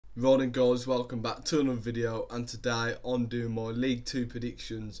Right then guys, welcome back to another video, and today I'm doing my League 2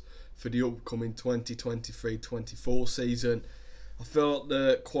 predictions for the upcoming 2023-24 season. I feel like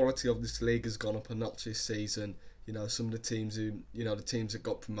the quality of this league has gone up a notch this season. You know, some of the teams the teams that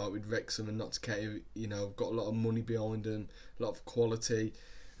got promoted, Wrexham and Notts County, got a lot of money behind them, a lot of quality.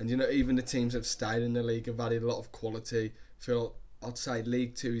 And even the teams that have stayed in the league have added a lot of quality. I feel like I'd say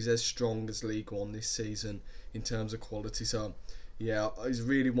League 2 is as strong as League 1 this season in terms of quality. So yeah, it's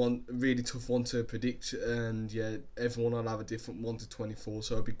really tough one to predict, and yeah, everyone will have a different 1 to 24.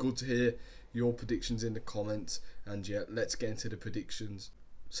 So it'd be good to hear your predictions in the comments, and yeah, let's get into the predictions.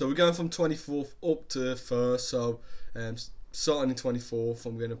 So we're going from 24th up to 1st. So starting in 24th,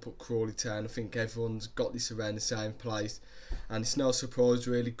 I'm going to put Crawley Town. I think everyone's got this around the same place, and it's no surprise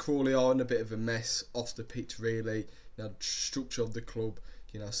really. Crawley are in a bit of a mess off the pitch really. The structure of the club,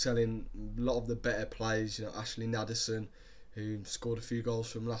 selling a lot of the better players. Ashley Nadesan, who scored a few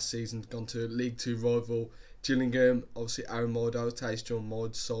goals from last season, gone to League 2 rival Gillingham. Obviously Aaron Moido, Taste John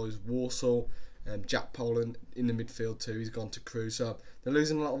Moid, size Warsaw, Jack Poland in the midfield too, he's gone to Crewe. So they're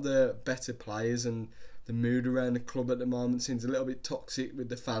losing a lot of the better players, and the mood around the club at the moment seems a little bit toxic with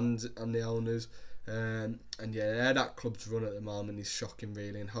the fans and the owners. And yeah, that club's run at the moment is shocking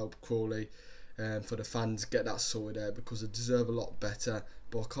really, and hope Crawley, for the fans, get that sorted out, because they deserve a lot better.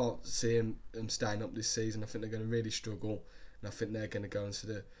 But I can't see them staying up this season. I think they're going to really struggle, and I think they're going to go into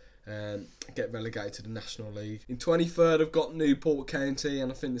the get relegated to the National League. In 23rd, I've got Newport County,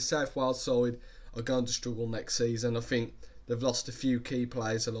 and I think the South Wales side are going to struggle next season. I think they've lost a few key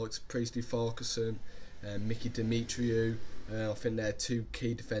players like Priestley Farquharson and Mickey Demetriou. I think they're two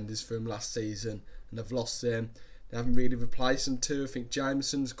key defenders from last season, and they've lost them. They haven't really replaced them too. I think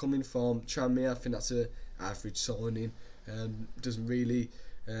Jameson's coming from Tranmere. I think that's an average signing. Doesn't really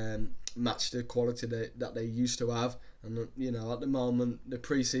match the quality that they used to have. And at the moment, the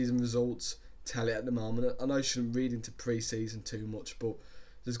pre-season results tell it at the moment. I know you shouldn't read into pre-season too much, but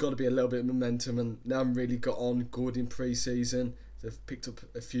there's got to be a little bit of momentum, and they haven't really got on good in pre-season. They've picked up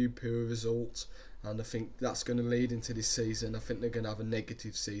a few poor results, and I think that's going to lead into this season. I think they're going to have a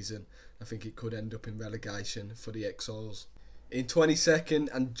negative season. I think it could end up in relegation for the Exiles. In 22nd,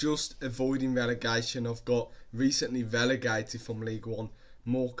 and just avoiding relegation, I've got recently relegated from League 1,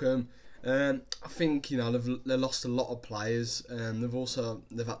 Morecambe. I think they've lost a lot of players.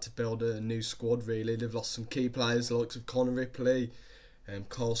 They've had to build a new squad really. They've lost some key players, the likes of Connor Ripley,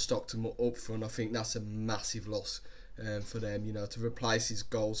 Carl Stockton up front. I think that's a massive loss for them. To replace his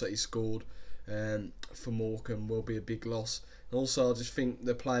goals that he scored for Morecambe will be a big loss. And also, I just think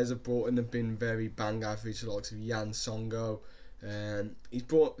the players have brought in have been very bang average, the likes of Jan Songo. He's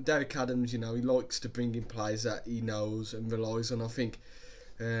brought Derek Adams. He likes to bring in players that he knows and relies on. I think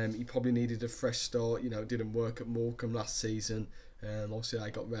he probably needed a fresh start. It didn't work at Morecambe last season. Obviously, they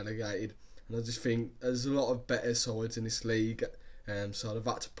got relegated, and I just think there's a lot of better sides in this league. So I've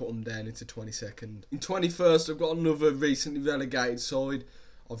had to put them down into 22nd. In 21st, I've got another recently relegated side.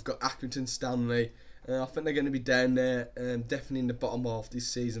 I've got Accrington Stanley. I think they're going to be down there, definitely in the bottom half this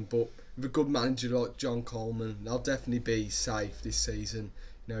season. But with a good manager like John Coleman, they'll definitely be safe this season.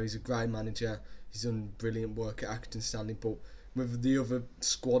 He's a great manager. He's done brilliant work at Accrington Stanley. But with the other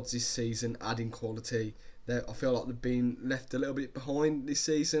squads this season adding quality, I feel like they've been left a little bit behind this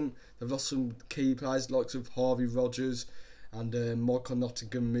season. They've lost some key players, the likes of Harvey Rogers and Michael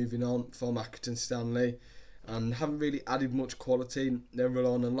Nottingham moving on from Accrington Stanley, and haven't really added much quality. They're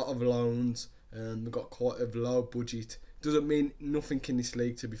relying on a lot of loans. They've got quite a low budget. Doesn't mean nothing in this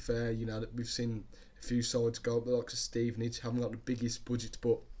league, to be fair. We've seen a few sides go up, the likes of Stevenage, haven't got the biggest budget,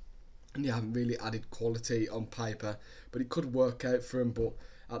 but they haven't really added quality on paper. But it could work out for them, but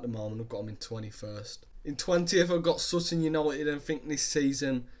at the moment I've got them in 21st. In 20th, I've got Sutton United, and I think this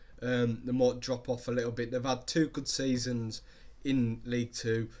season they might drop off a little bit. They've had two good seasons in League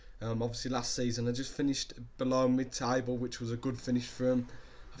 2. Obviously last season they just finished below mid-table, which was a good finish for them.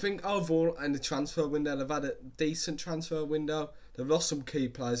 I think overall in the transfer window, they've had a decent transfer window. They've lost some key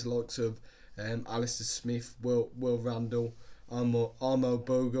players, the likes of Alistair Smith, Will Randall, Armo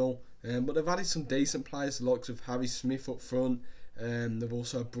Bogle. But they've added some decent players, the likes of Harry Smith up front. They've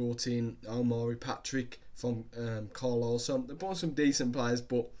also brought in Omari Patrick from Carlisle. So they've brought some decent players,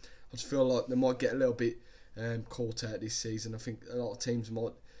 but I just feel like they might get a little bit caught out this season. I think a lot of teams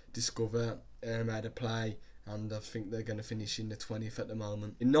might discover how to play, and I think they're going to finish in the 20th at the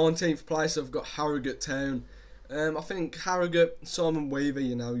moment. In 19th place, I've got Harrogate Town. I think Harrogate, Simon Weaver,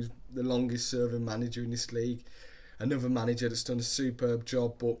 he's the longest serving manager in this league. Another manager that's done a superb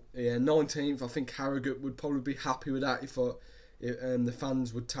job. But yeah, 19th, I think Harrogate would probably be happy with that if the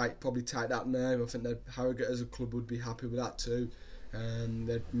fans would probably take that now. I think that Harrogate as a club would be happy with that too.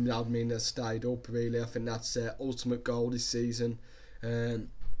 That mean they stayed up really. I think that's their ultimate goal this season.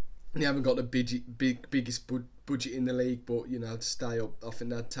 They haven't got the biggest budget in the league, but to stay up, I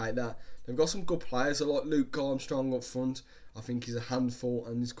think they'd take that. They've got some good players. I like Luke Armstrong up front. I think he's a handful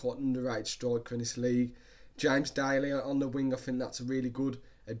and he's quite an underrated striker in this league. James Daly on the wing, I think that's a really good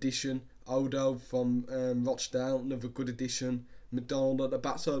addition. Odo from Rochdale, another good addition. McDonald at the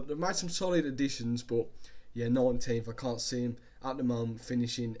back. So they've made some solid additions, but 19th, I can't see him at the moment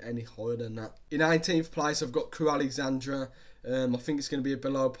finishing any higher than that. In 18th place, I've got Crewe Alexandra. I think it's going to be a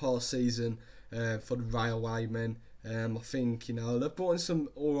below par season for the Railwaymen. I think they've brought in some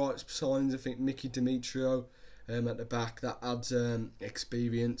alright signings. I think Mickey Demetrio at the back, that adds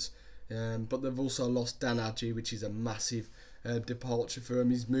experience. But they've also lost Dan Adji, which is a massive departure for him.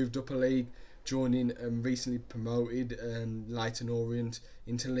 He's moved up a league, joining recently promoted Leyton Orient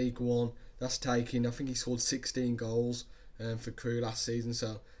into League One. That's taking, I think he scored 16 goals for Crewe last season,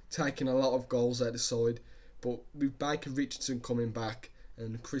 so taking a lot of goals out the side. But with Baker Richardson coming back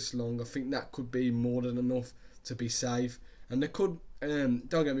and Chris Long, I think that could be more than enough to be safe. And they could, don't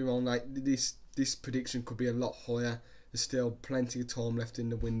get me wrong, like this prediction could be a lot higher. There's still plenty of time left in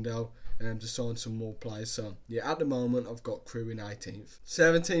the window to sign some more players. So at the moment I've got Crewe in 18th.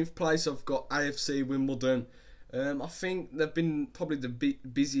 17th place I've got AFC Wimbledon. I think they've been probably the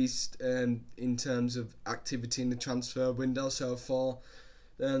busiest in terms of activity in the transfer window so far.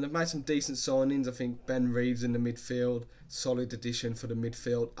 They've made some decent signings. I think Ben Reeves in the midfield, solid addition for the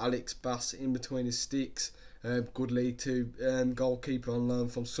midfield. Alex Bass in between his sticks, good League Two goalkeeper on loan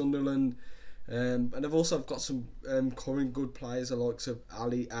from Sunderland. And they've also got some current good players, the likes of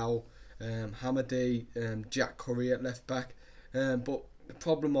Ali Al Hamadi, Jack Curry at left back. But the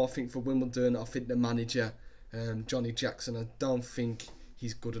problem I think for Wimbledon, I think the manager, Johnny Jackson, I don't think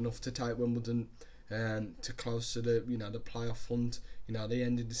he's good enough to take Wimbledon to close to the the playoff hunt. They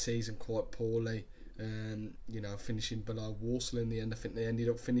ended the season quite poorly, finishing below Walsall in the end. I think they ended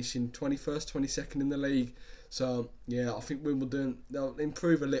up finishing 21st, 22nd in the league. So I think Wimbledon, they'll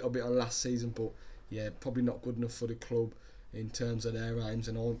improve a little bit on last season, but probably not good enough for the club in terms of their aims.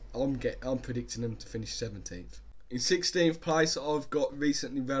 And I'm predicting them to finish 17th. In 16th place, I've got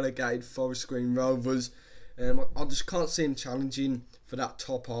recently relegated Forest Green Rovers. I just can't see him challenging for that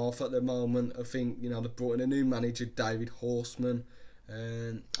top half at the moment. I think they've brought in a new manager, David Horseman.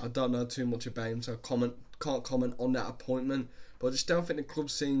 I don't know too much about him, so I can't comment on that appointment. But I just don't think the club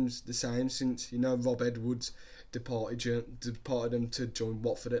seems the same since Rob Edwards departed them to join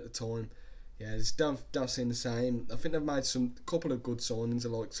Watford at the time. I just don't seem the same. I think they've made some couple of good signings, the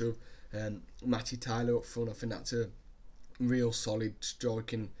likes of Matty Taylor up front. I think that's a real solid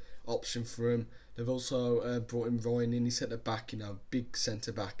striking option for him. They've also brought in Ryan Innes at the back, big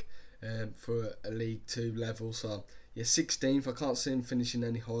centre back for a League Two level. So 16th, I can't see him finishing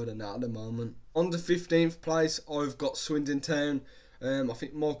any higher than that at the moment. On the 15th place, I've got Swindon Town. I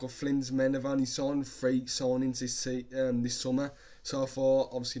think Michael Flynn's men have only signed 3 signings this summer so far.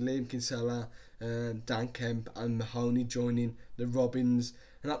 Obviously Liam Kinsella, Dan Kemp and Mahoney joining the Robins.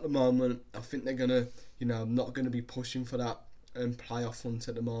 And at the moment, I think they're gonna, not gonna be pushing for that playoff hunt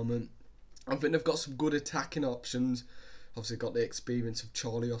at the moment. I think they've got some good attacking options. Obviously got the experience of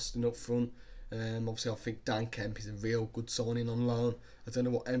Charlie Austin up front. Obviously I think Dan Kemp is a real good signing on loan. I don't know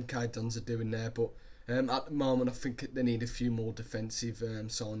what MK Dons are doing there, but at the moment I think they need a few more defensive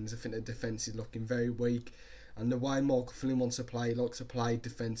signings. I think the defence is looking very weak, and the way Michael Flynn wants to play, he likes to play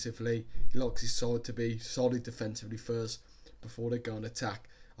defensively. He likes his side to be solid defensively first before they go and attack.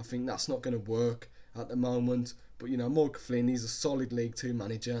 I think that's not going to work at the moment, but Michael Flynn, he's a solid League Two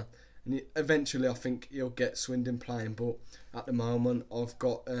manager. And eventually I think he'll get Swindon playing, but at the moment I've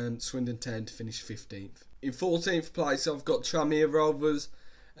got Swindon Town to finish 15th. In 14th place I've got Tranmere Rovers.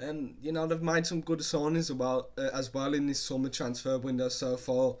 They've made some good signings as well in this summer transfer window so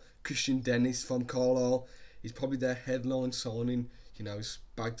far. Christian Dennis from Carlisle, he's probably their headline signing. He's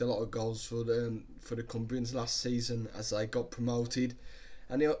bagged a lot of goals for the Cumbrians last season as they got promoted.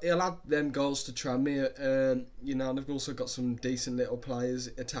 And he'll add them goals to Tranmere. They've also got some decent little players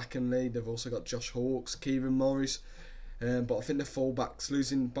attackingly. They've also got Josh Hawkes, Kieran Morris. But I think the fullbacks,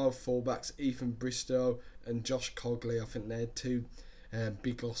 losing both fullbacks, Ethan Bristow and Josh Cogley, I think they're 2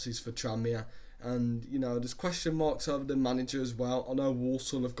 big losses for Tranmere. And, there's question marks over the manager as well. I know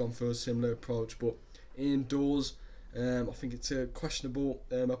Walsall have gone for a similar approach, but Ian Dawes, I think it's a questionable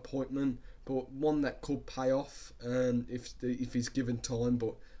appointment, but one that could pay off if he's given time.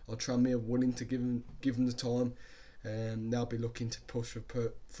 But Tranmere willing to give him the time. They'll be looking to push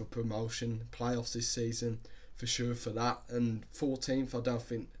for promotion, playoffs this season for sure for that. And 14th, I don't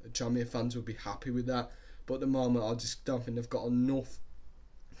think Tranmere fans will be happy with that. But at the moment, I just don't think they've got enough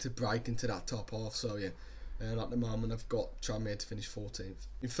to break into that top half. So yeah, and at the moment I've got Tranmere to finish 14th.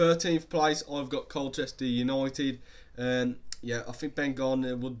 In 13th place, I've got Colchester United. Yeah, I think Ben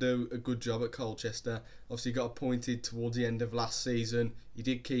Garner will do a good job at Colchester. Obviously, he got appointed towards the end of last season. He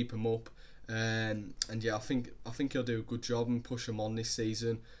did keep him up, and yeah, I think he'll do a good job and push him on this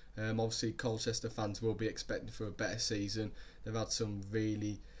season. Obviously, Colchester fans will be expecting for a better season. They've had some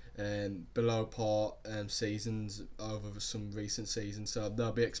really below par seasons over some recent seasons, so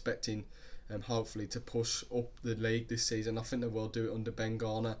they'll be expecting hopefully to push up the league this season. I think they will do it under Ben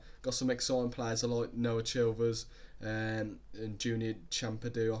Garner. Got some exciting players like Noah Chilvers and Junior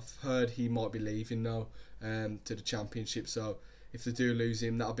Champadu. I've heard he might be leaving now to the Championship, so if they do lose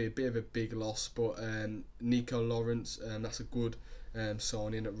him, that'll be a bit of a big loss. But Nico Lawrence, that's a good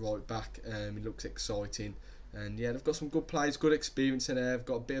signing at right back. He looks exciting. And yeah, they've got some good players, good experience in there. They've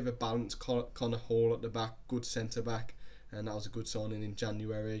got a bit of a balance. Connor Hall at the back, good centre back, and that was a good signing in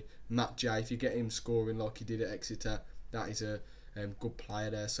January. Matt Jay, if you get him scoring like he did at Exeter, that is a good player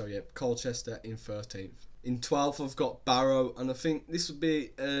there. So yeah, Colchester in 13th. In 12th, I've got Barrow, and I think this would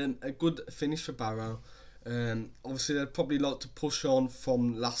be a good finish for Barrow. Obviously, they'd probably like to push on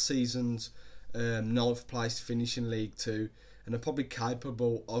from last season's 9th place finish in League 2, and they're probably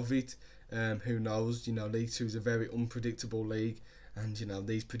capable of it. Who knows? You know, League 2 is a very unpredictable league, and you know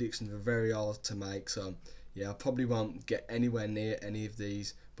these predictions are very hard to make. So yeah, I probably won't get anywhere near any of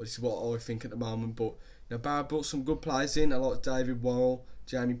these, but this is what I think at the moment. But you know, Barrow brought some good players in. I like David Worrell,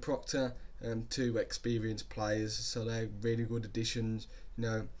 Jamie Proctor, two experienced players, so they're really good additions. You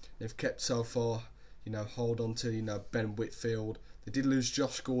know, they've kept so far. You know, hold on to Ben Whitfield. They did lose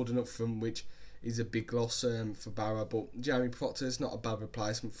Josh Gordon up front, which is a big loss for Barrow. But Jamie Proctor is not a bad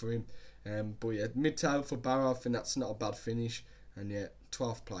replacement for him. But yeah, mid-table for Barrow, I think that's not a bad finish. And yeah,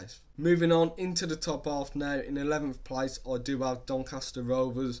 12th place. Moving on into the top half now. In 11th place, I do have Doncaster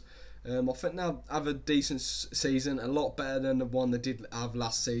Rovers. I think they'll have a decent season, a lot better than the one they did have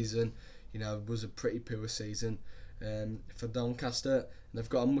last season. You know, it was a pretty poor season for Doncaster. And they've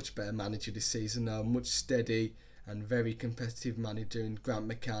got a much better manager this season now, much steady and very competitive manager in Grant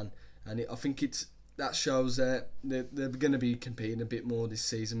McCann. And I think that shows that they're going to be competing a bit more this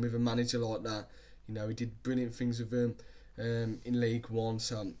season with a manager like that. You know, he did brilliant things with them in League 1,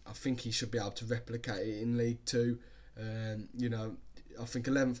 so I think he should be able to replicate it in League 2. You know, I think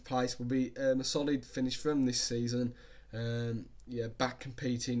 11th place will be a solid finish for him this season. Yeah, back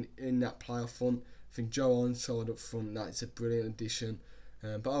competing in that playoff hunt. I think Joe Ironside up front, that's a brilliant addition.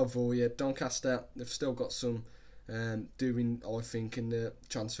 But overall, yeah, Doncaster, they've still got some doing, I think, in the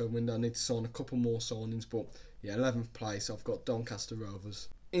transfer window. I need to sign a couple more signings, but yeah, 11th place, I've got Doncaster Rovers.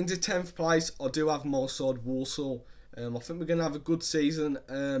 Into 10th place, I do have my side Walsall. I think we're going to have a good season.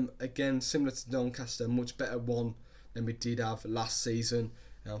 Again, similar to Doncaster, much better one than we did have last season.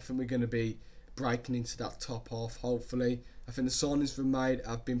 I think we're going to be breaking into that top half, hopefully. I think the signings we've made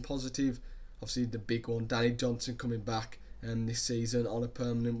have been positive. Obviously, the big one, Danny Johnson coming back this season on a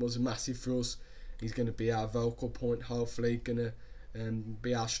permanent was massive for us. He's going to be our vocal point, hopefully, going to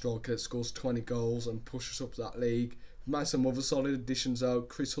be our striker that scores 20 goals and push us up that league. We've made some other solid additions though.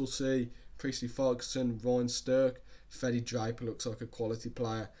 Chris Hussey, Priestley Ferguson, Ryan Stirk, Freddie Draper looks like a quality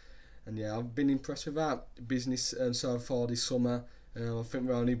player. And yeah, I've been impressed with our business so far this summer. I think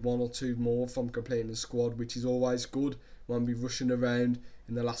we're only one or two more from completing the squad, which is always good when we're rushing around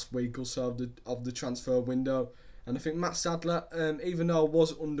in the last week or so of the transfer window. And I think Matt Sadler, even though I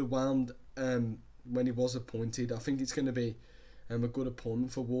was underwhelmed when he was appointed, I think it's going to be a good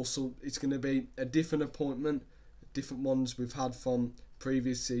appointment for Walsall. It's going to be a different appointment, different ones we've had from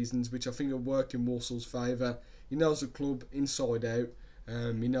previous seasons, which I think will work in Walsall's favour. He knows the club inside out.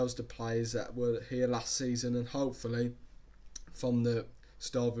 He knows the players that were here last season, and hopefully from the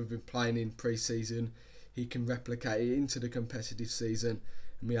style we've been playing in pre-season, he can replicate it into the competitive season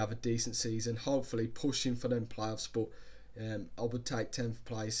and we have a decent season, hopefully pushing for them playoffs. But I would take 10th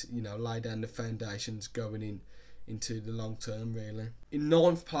place, you know, lay down the foundations going into the long term really. In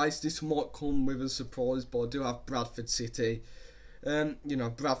 9th place, this might come with a surprise, but I do have Bradford City. You know,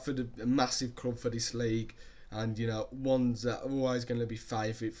 Bradford, a massive club for this league, and you know, ones that are always going to be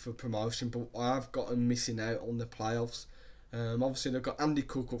favourite for promotion, but I have got them missing out on the playoffs. Obviously they've got Andy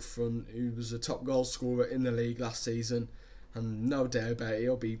Cook up front, who was the top goal scorer in the league last season, and no doubt about it,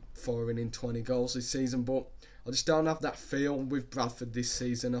 he'll be firing in 20 goals this season. But I just don't have that feel with Bradford this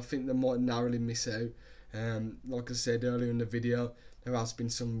season. I think they might narrowly miss out. Like I said earlier in the video, there has been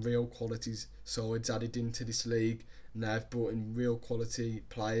some real quality sides added into this league, and they've brought in real quality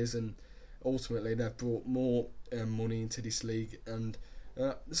players, and ultimately they've brought more money into this league. And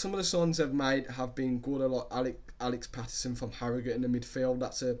Some of the signings they've made have been good. Like Alex Patterson from Harrogate in the midfield.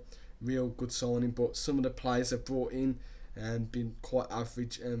 That's a real good signing. But some of the players they've brought in been quite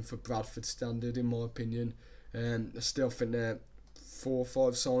average for Bradford standard, in my opinion. I still think they're 4 or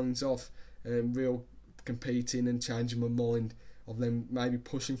 5 signings off real competing and changing my mind of them maybe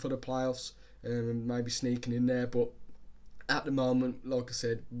pushing for the playoffs and maybe sneaking in there. But at the moment, like I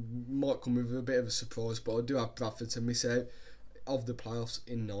said, might come with a bit of a surprise, but I do have Bradford to miss out of the playoffs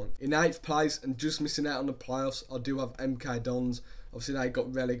in 9th. In 8th place and just missing out on the playoffs, I do have MK Dons. Obviously they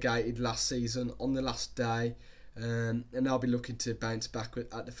got relegated last season on the last day, and they'll be looking to bounce back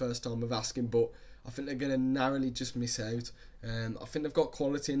at the first time of asking, but I think they're going to narrowly just miss out. I think they've got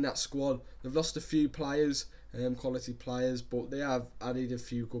quality in that squad. They've lost a few players, quality players, but they have added a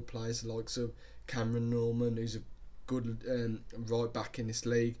few good players, the likes of Cameron Norman, who's a good right back in this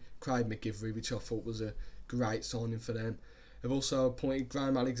league, Craig McGivery, which I thought was a great signing for them. They've also appointed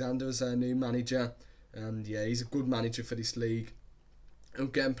Graham Alexander as their new manager, and yeah, he's a good manager for this league. He'll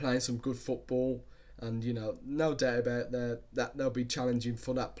get them playing some good football, and you know, no doubt about that they'll be challenging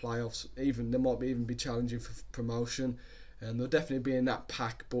for that playoffs. Even they might even be challenging for promotion, and they'll definitely be in that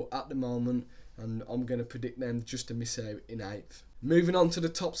pack. But at the moment, and I'm going to predict them just to miss out in 8th. Moving on to the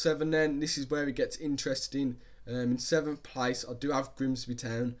top 7, then this is where it gets interesting. In 7th place, I do have Grimsby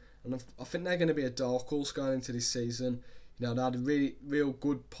Town, and I think they're going to be a dark horse going into this season. You know, they had a real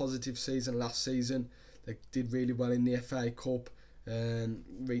good positive season last season. They did really well in the FA Cup,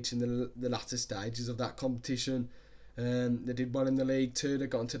 reaching the latter stages of that competition. They did well in the league too. They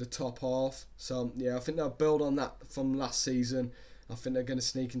got into the top half. So yeah, I think they'll build on that from last season. I think they're going to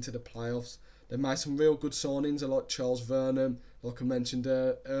sneak into the playoffs. They made some real good signings. I like Charles Vernon, like I mentioned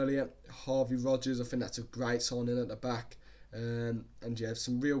earlier. Harvey Rogers, I think that's a great signing at the back. And yeah,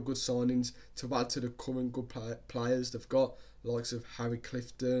 some real good signings to add to the current good players they've got, the likes of Harry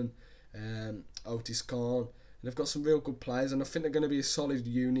Clifton, Otis Khan, and they've got some real good players, and I think they're going to be a solid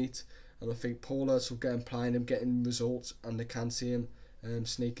unit. And I think Paul Hurst will get him playing and getting results, and they can see him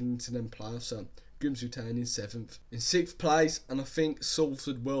sneaking into them playoffs. So Grimsby Town in 7th. In 6th place, and I think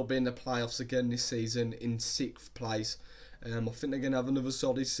Salford will be in the playoffs again this season in 6th place. I think they're going to have another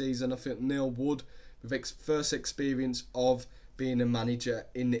solid season. I think Neil Wood, with first experience of being a manager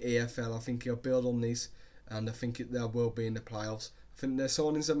in the EFL, I think he'll build on this, and I think they will be in the playoffs. I think their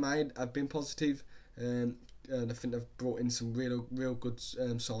signings they've made have been positive, and I think they've brought in some real good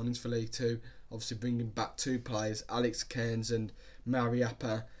signings for League 2. Obviously bringing back 2 players, Alex Cairns and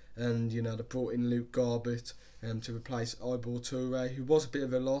Mariappa, and you know, they brought in Luke Garbett to replace Ibor Toure, who was a bit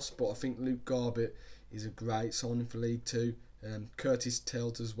of a loss, but I think Luke Garbett is a great signing for League 2. Curtis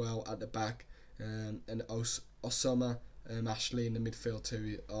Tilt as well at the back, and Osama Ashley in the midfield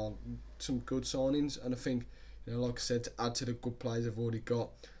too are some good signings. And I think, you know, like I said, to add to the good players they've already got,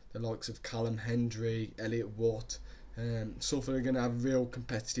 the likes of Callum Hendry, Elliot Watt, Salford are going to have a real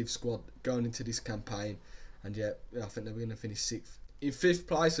competitive squad going into this campaign, and yeah, I think they're going to finish 6th. In 5th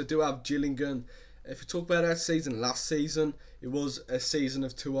place, I do have Gillingham. If we talk about our season last season, it was a season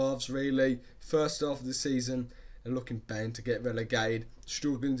of 2 halves really. First half of the season, they're looking bound to get relegated,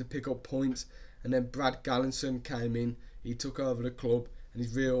 struggling to pick up points, and then Brad Gallinson came in. He took over the club, and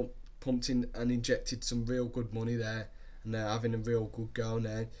he's real pumped in and injected some real good money there, and they're having a real good go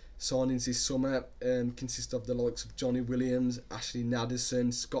now. Signings this summer consist of the likes of Johnny Williams, Ashley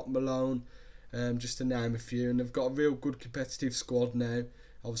Naderson, Scott Malone, just to name a few, and they've got a real good competitive squad now.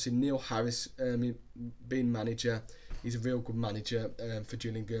 Obviously Neil Harris being manager, he's a real good manager for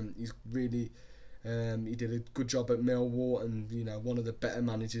Gillingham. He's really he did a good job at Millwall, and you know, one of the better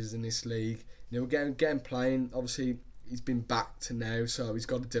managers in this league. You know, getting playing. Obviously he's been backed now, so he's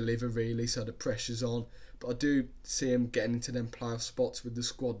got to deliver really, so the pressure's on. But I do see him getting into them playoff spots with the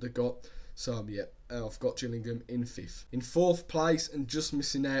squad they got. So yeah, I've got Gillingham in 5th. In 4th place, and just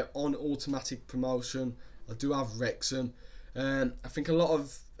missing out on automatic promotion, I do have Wrexham. I think a lot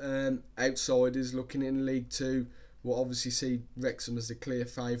of outsiders looking in League 2 will obviously see Wrexham as the clear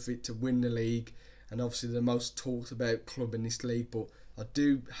favourite to win the league, and obviously the most talked about club in this league. But I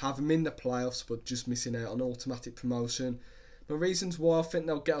do have them in the playoffs, but just missing out on automatic promotion. The reasons why I think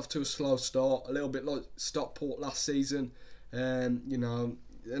they'll get off to a slow start, a little bit like Stockport last season. You know,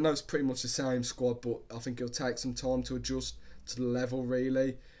 I know it's pretty much the same squad, but I think it'll take some time to adjust to the level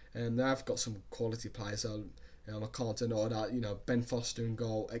really. And they have got some quality players, so you know, I can't deny that. You know, Ben Foster in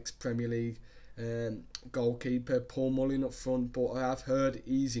goal, ex-Premier League goalkeeper, Paul Mullin up front, but I have heard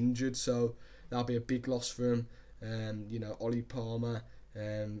he's injured, so that'll be a big loss for him. You know, Ollie Palmer,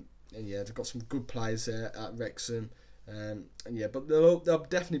 and yeah, they've got some good players there at Wrexham. And yeah, but they'll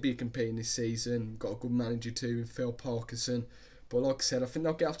definitely be competing this season. Got a good manager too, Phil Parkinson. But like I said, I think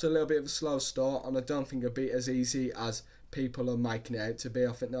they'll get off to a little bit of a slow start, and I don't think it'll be as easy as people are making it out to be.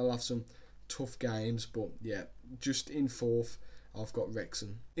 I think they'll have some tough games, but yeah, just in fourth, I've got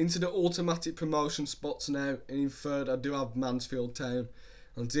Wrexham. Into the automatic promotion spots now, and in third, I do have Mansfield Town.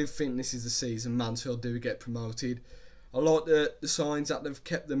 I do think this is the season Mansfield do get promoted. I like the signs that they've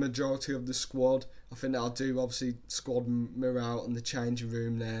kept the majority of the squad. I think that'll do, obviously, squad morale and the changing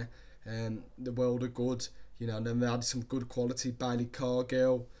room there. The world are good. You know, then they had some good quality. Bailey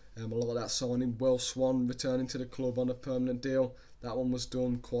Cargill, a lot of that signing. Will Swan returning to the club on a permanent deal. That one was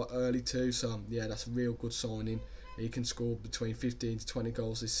done quite early too. So, yeah, that's a real good signing. He can score between 15 to 20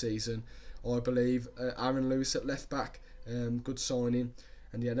 goals this season, I believe. Aaron Lewis at left back, good signing.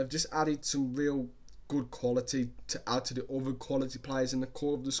 And yeah, they've just added some real good quality to add to the other quality players in the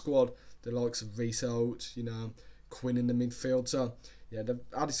core of the squad. The likes of Reece Oates, you know, Quinn in the midfield. So yeah, they've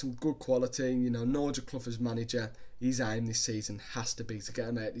added some good quality. You know, Nigel Clough as manager, his aim this season has to be to get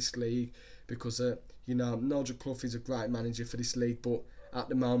him out of this league, because you know, Nigel Clough is a great manager for this league, but at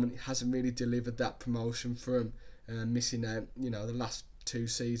the moment he hasn't really delivered that promotion for him. Missing out, you know, the last 2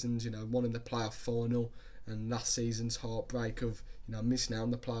 seasons, you know, one in the playoff final, and last season's heartbreak of, you know, missing out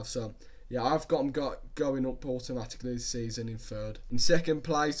on the playoffs. So yeah, I've got them going up automatically this season in third. In second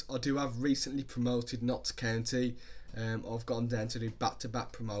place, I do have recently promoted Notts County. I've got them down to do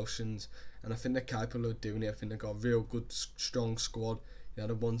back-to-back promotions, and I think they're capable of doing it. I think they've got a real good, strong squad. You know,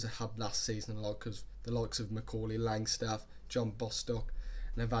 the ones that had last season, like the likes of Macaulay Langstaff, John Bostock,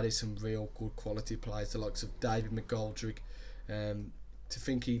 and they've added some real good quality players, the likes of David McGoldrick. To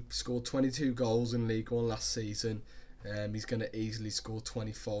think he scored 22 goals in League One last season, he's going to easily score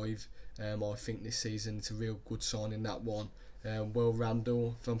 25. I think this season it's a real good sign in that one. Will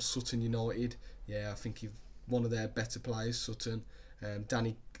Randall from Sutton United, yeah, I think he's one of their better players, Sutton.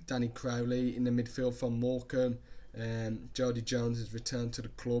 Danny Crowley in the midfield from Morecambe. Jody Jones has returned to the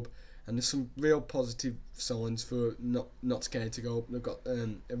club, and there's some real positive signs for not scared to go up. They've got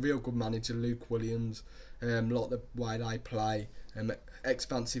a real good manager, Luke Williams. Like the way they play,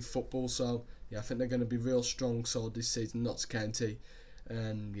 expansive football. So yeah, I think they're going to be real strong side this season, Notts County.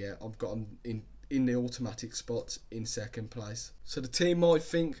 And yeah, I've got them in the automatic spots in second place. So the team I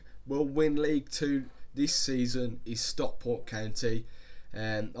think will win League 2 this season is Stockport County.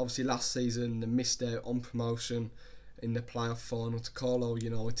 Obviously last season they missed out on promotion in the playoff final to Carlisle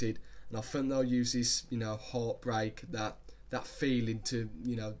United, and I think they'll use this, you know, heartbreak, that feeling to,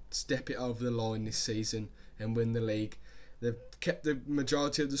 you know, step it over the line this season and win the league. They've kept the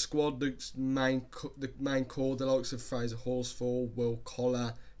majority of the squad, the main core, the likes of Fraser Horsfall, Will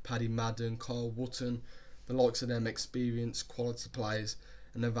Collar, Paddy Madden, Carl Wotton, the likes of them experienced quality players.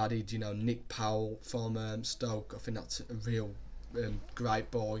 And they've added, you know, Nick Powell from Stoke. I think that's a real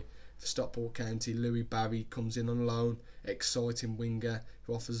great boy for Stockport County. Louis Barry comes in on loan, exciting winger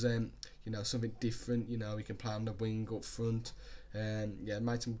who offers them, you know, something different. You know, he can play on the wing up front. Yeah,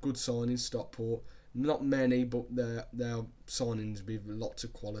 made some good signings, Stockport. Not many, but they're signings with lots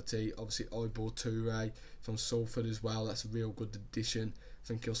of quality. Obviously, Ibor Toure from Salford as well. That's a real good addition. I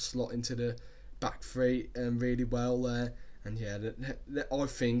think he'll slot into the back three really well there. And yeah, I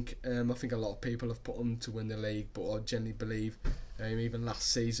think a lot of people have put them to win the league, but I generally believe even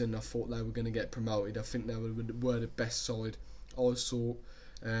last season I thought they were going to get promoted. I think they were the best side I saw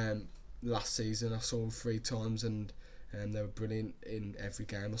last season. I saw them 3 times, and they were brilliant in every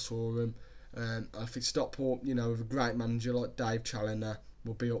game I saw them. I think Stockport, you know, with a great manager like Dave Challoner,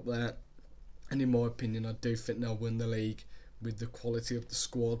 will be up there. And in my opinion, I do think they'll win the league with the quality of the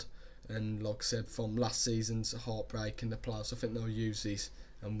squad. And like I said, from last season's heartbreak in the playoffs, I think they'll use this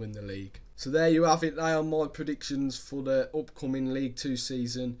and win the league. So there you have it. They are my predictions for the upcoming League 2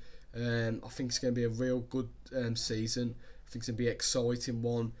 season. I think it's going to be a real good season. I think it's going to be an exciting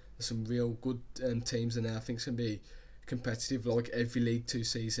one. There's some real good teams in there. I think it's going to be competitive like every League 2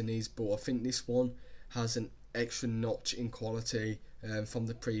 season is. But I think this one has an extra notch in quality from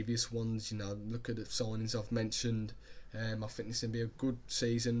the previous ones. You know, look at the signings I've mentioned. I think this is going to be a good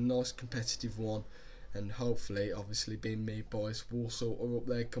season, nice competitive one, and hopefully, obviously, being me boys, Walsall are up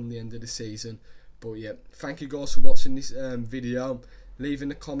there come the end of the season. But yeah, thank you guys for watching this video. Leave in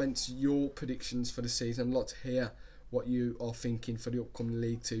the comments your predictions for the season. I'd like to hear what you are thinking for the upcoming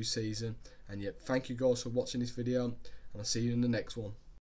League 2 season. And yeah, thank you guys for watching this video, and I'll see you in the next one.